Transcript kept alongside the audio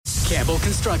Campbell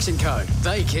Construction Co.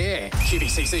 They care.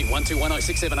 QBCC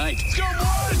 12100678. Go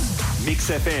Blues! Mix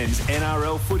FM's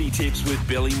NRL footy tips with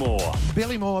Billy Moore.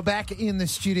 Billy Moore back in the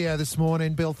studio this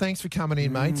morning. Bill, thanks for coming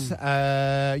in, mate.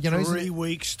 3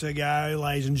 weeks to go,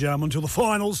 ladies and gentlemen, until the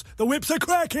finals. The whips are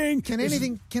cracking. Can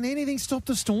anything stop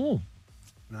the Storm?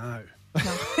 No.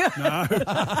 No.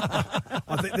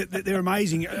 I think they're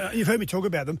amazing. You've heard me talk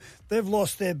about them. They've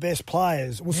lost their best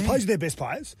players. Well, supposedly their best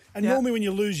players. And normally when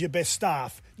you lose your best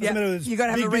staff, doesn't matter if it's you got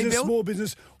to have big a business, rebuild. small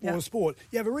business, or a sport.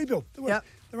 You have a rebuild. There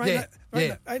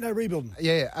ain't no rebuilding.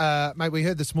 Yeah, mate. We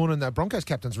heard this morning that Broncos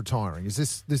captain's retiring.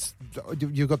 Is this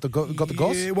you got the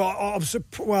goss? Yeah,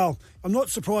 well, I'm not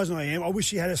surprised. I am. I wish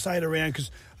he had to say it around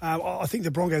because I think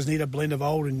the Broncos need a blend of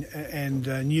old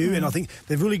and new, and I think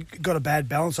they've really got a bad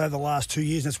balance over the last 2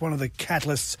 years. And that's one of the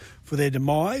catalysts for their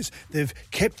demise. They've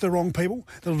kept the wrong people.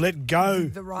 They've let go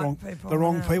the wrong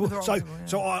people.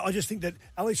 So I just think that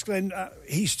Alex Glenn,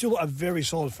 he's still a very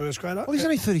solid first grader. Well, he's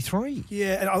only 33.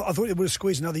 Yeah, and I thought it would have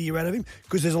squeezed another year out of him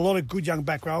because there's a lot of good young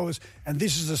back rowers, and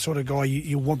this is the sort of guy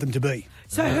you want them to be.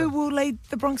 So who will lead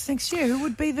the Bronx next year? Who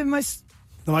would be the most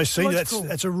senior?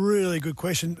 That's a really good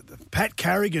question. Pat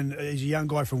Carrigan is a young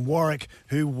guy from Warwick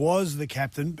who was the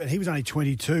captain, but he was only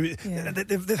 22. Yeah.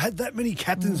 They've had that many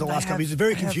captains the last couple of years. It's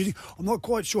very confusing. I'm not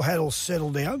quite sure how it'll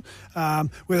settle down.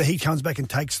 Whether he comes back and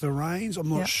takes the reins, I'm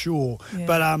not sure. Yeah.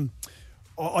 But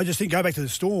I just think, go back to the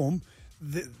Storm,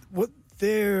 last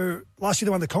year they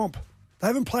won the comp. They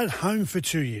haven't played at home for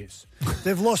 2 years.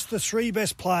 They've lost the three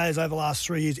best players over the last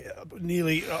 3 years,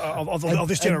 nearly of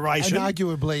this generation. And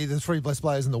arguably the three best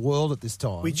players in the world at this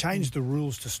time. We changed the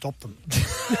rules to stop them.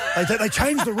 They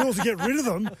changed the rules to get rid of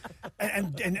them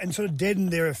and sort of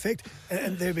deaden their effect.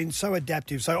 And they've been so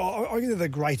adaptive. So I think they're the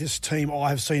greatest team I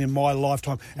have seen in my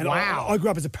lifetime. And wow. I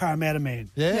grew up as a Parramatta man.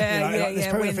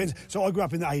 Parramatta fans. So I grew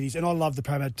up in the 80s and I loved the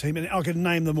Parramatta team. And I could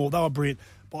name them all. They were brilliant.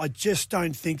 But I just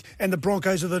don't think, and the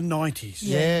Broncos are the 90s.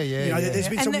 There's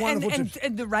been some wonderful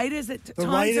and the Raiders at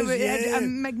times had a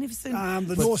magnificent.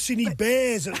 The North Sydney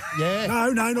Bears.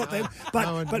 No, not them.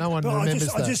 But no one remembers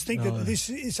I just think that this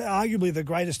is arguably the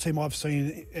greatest team I've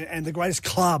seen and the greatest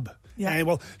club. Yeah.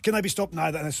 And, can they be stopped? No,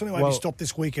 they certainly won't be stopped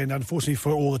this weekend, unfortunately,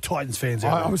 for all the Titans fans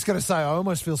out there. I was going to say, I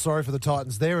almost feel sorry for the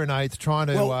Titans. They're in 8th, trying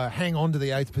to hang on to the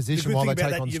 8th position while they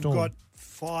take on Storm. You've got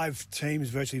 5 teams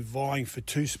virtually vying for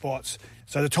 2 spots.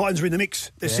 So the Titans are in the mix.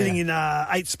 They're sitting in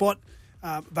 8th spot.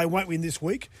 They won't win this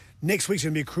week. Next week's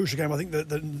going to be a crucial game. I think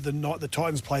the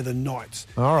Titans play the Knights.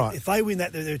 All right. If they win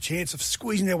that, they're a chance of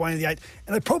squeezing their way into the 8th.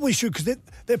 And they probably should because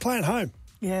they're playing at home.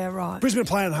 Yeah, right. Brisbane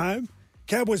playing at home.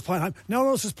 Cowboys playing at home. No one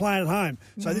else is playing at home.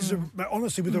 So this is,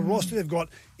 honestly, with the roster they've got,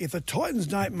 if the Titans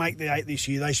don't make the 8 this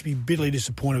year, they should be bitterly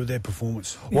disappointed with their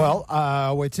performance. Well,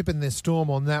 we're tipping their Storm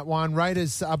on that one.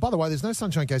 Raiders, by the way, there's no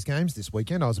Sunshine Coast games this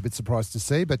weekend. I was a bit surprised to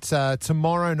see. But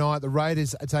tomorrow night, the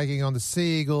Raiders are taking on the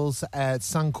Sea Eagles at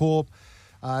Suncorp.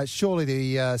 Surely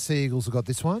the Sea Eagles have got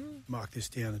this one. Mark this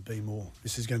down and be more.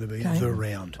 This is going to be the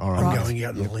round. All right. I'm going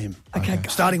out on a limb. Okay.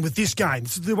 Starting with this game.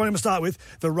 This is the one I'm going to start with.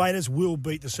 The Raiders will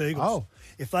beat the Sea Eagles. Oh.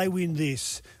 If they win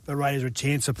this, the Raiders are a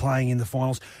chance of playing in the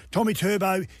finals. Tommy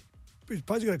Turbo, he's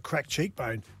supposed to got a cracked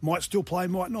cheekbone. Might still play,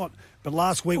 might not. But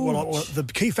last week, the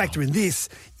key factor in this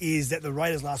is that the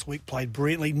Raiders last week played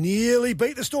brilliantly, nearly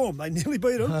beat the Storm. They nearly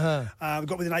beat them.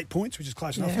 Got within 8 points, which is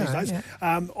close enough these days. Yeah.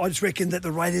 I just reckon that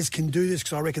the Raiders can do this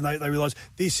because I reckon they realise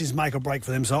this is make or break for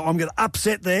them. So I'm going to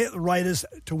upset the Raiders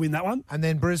to win that one. And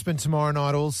then Brisbane tomorrow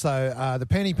night also. The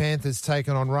Penny Panthers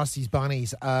taking on Rusty's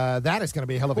Bunnies. That is going to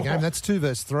be a hell of a game. That's 2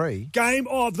 versus 3. Game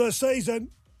of the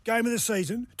season,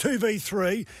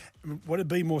 2v3. Who'd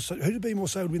be more so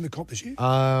would win the comp this year?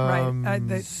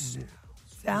 The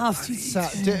South.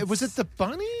 Was it the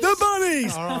Bunnies? The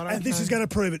Bunnies! And this is going to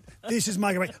prove it. This is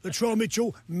making it. Latrell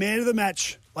Mitchell, man of the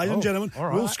match, ladies and gentlemen,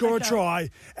 will score a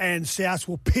try, and South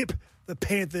will pip the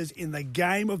Panthers in the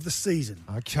game of the season.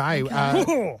 Okay.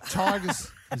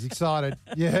 Tigers. He's excited.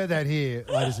 You heard that here,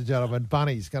 ladies and gentlemen.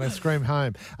 Bunny's going to scream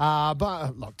home.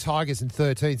 But look, Tigers in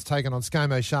 13th, taking on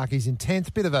ScoMo Sharkies in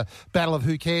 10th. Bit of a battle of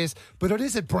who cares. But it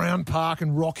is at Brown Park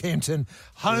and Rockhampton,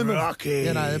 home Rocky.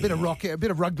 of a bit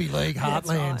of rugby league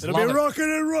heartland. It'll be rocking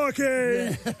and rocking.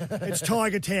 Yeah. It's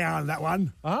Tiger Town, that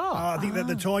one. I think that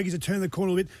the Tigers have turned the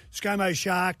corner a bit. ScoMo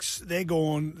Sharks, they're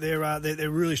gone. They're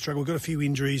really struggling. Got a few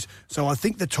injuries, so I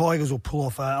think the Tigers will pull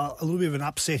off a little bit of an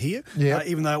upset here.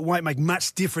 Even though it won't make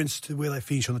much difference to where they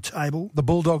finish on the table. The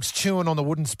Bulldogs chewing on the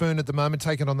wooden spoon at the moment,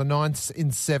 taking on the Knights in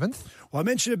 7th. Well, I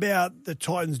mentioned about the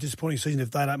Titans' disappointing season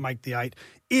if they don't make the 8.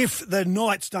 If the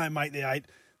Knights don't make the 8,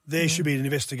 there should be an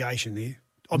investigation there.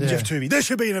 on Jeff Toomey. There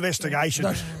should be an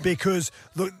investigation because,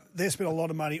 look, they spent a lot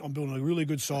of money on building a really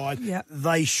good side. Yep.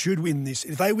 They should win this.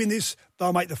 If they win this,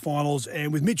 they'll make the finals.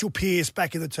 And with Mitchell Pearce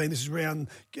back in the team, this is round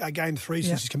game 3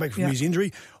 since he's come back from his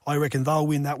injury. I reckon they'll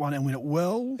win that one and win it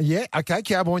well. Yeah, okay.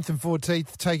 Cowboys and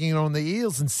 14th taking it on the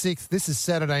Eels in 6th. This is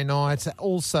Saturday night,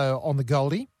 also on the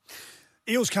Goldie.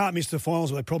 Eels can't miss the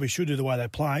finals, but they probably should do the way they're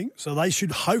playing. So they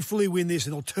should hopefully win this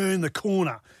and they'll turn the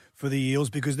corner for the Eels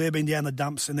because they've been down the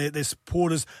dumps and their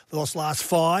supporters, they lost last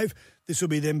 5. This will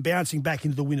be them bouncing back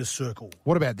into the winner's circle.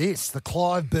 What about this? The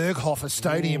Clive Berghofer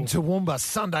Stadium, Toowoomba,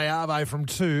 Sunday arvo from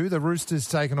 2. The Roosters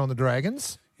taking on the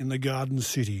Dragons. In the Garden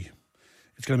City.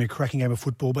 It's going to be a cracking game of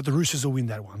football, but the Roosters will win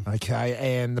that one. Okay,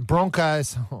 and the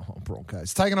Broncos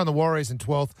taking on the Warriors in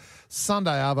 12th.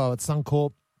 Sunday arvo at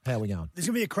Suncorp. How are we going? There's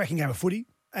going to be a cracking game of footy.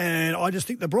 And I just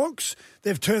think the Bronx,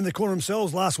 they've turned the corner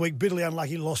themselves last week. Bitterly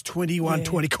unlucky, lost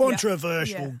 21-20.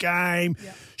 Controversial game.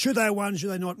 Yeah. Should they have won?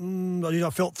 Should they not? I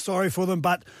felt sorry for them.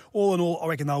 But all in all, I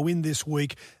reckon they'll win this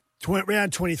week.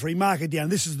 Round 23, mark it down.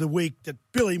 This is the week that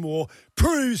Billy Moore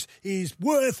proves his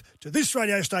worth to this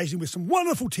radio station with some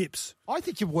wonderful tips. I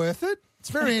think you're worth it. It's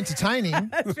very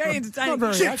entertaining. It's very entertaining.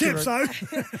 Not very tips, though.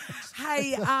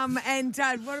 Hey, and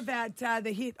what about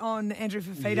the hit on Andrew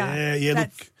Fafita?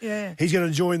 Yeah. He's going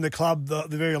to join the club, the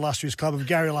very illustrious club of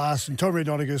Gary Larson, Tommy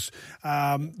Donegas,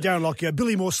 Darren Lockyer,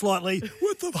 Billy Moore slightly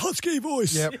with the husky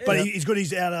voice. Yep. But he's good.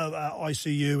 He's out of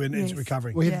ICU and is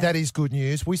recovering. Well, that is good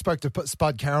news. We spoke to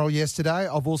Spud Carroll yesterday.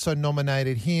 I've also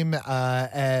nominated him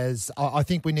as, I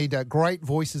think we need Great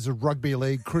Voices of Rugby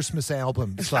League Christmas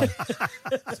album. So.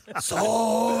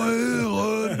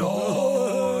 Silent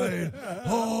night,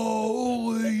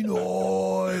 holy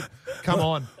night. Come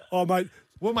on. Oh, mate.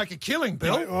 We'll make a killing,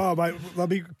 Bill. Mate, they'll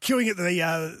be queuing at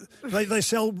they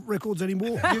sell records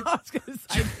anymore. I was going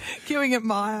to say, queuing at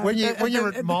Myer. When you're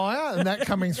at Myer and that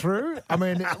coming through, I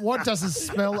mean, what does it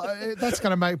smell? That's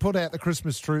going to put out the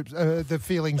Christmas troops, the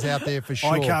feelings out there for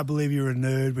sure. I can't believe you were a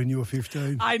nerd when you were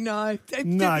 15. I know.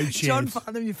 No chance. John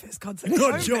Farnham, your first concert.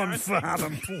 Not John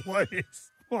Farnham, please.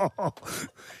 Oh.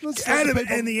 Adam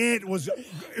and the Ant was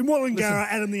in Wollongara.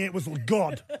 Adam the Ant was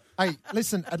God. Hey,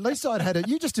 listen. At least I'd had it.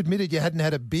 You just admitted you hadn't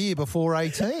had a beer before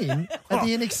 18 at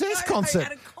the NXS concert.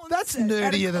 That's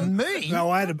nerdier than me. No,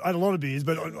 I had a lot of beers,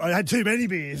 but I had too many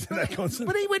beers at that concert.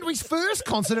 But he went to his first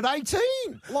concert at 18.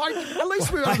 Like, at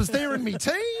least I was there in me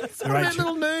teens. I'm a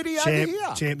little nerdy over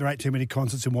here. Champ, there ain't too many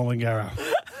concerts in Wollongara.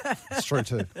 It's true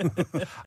too.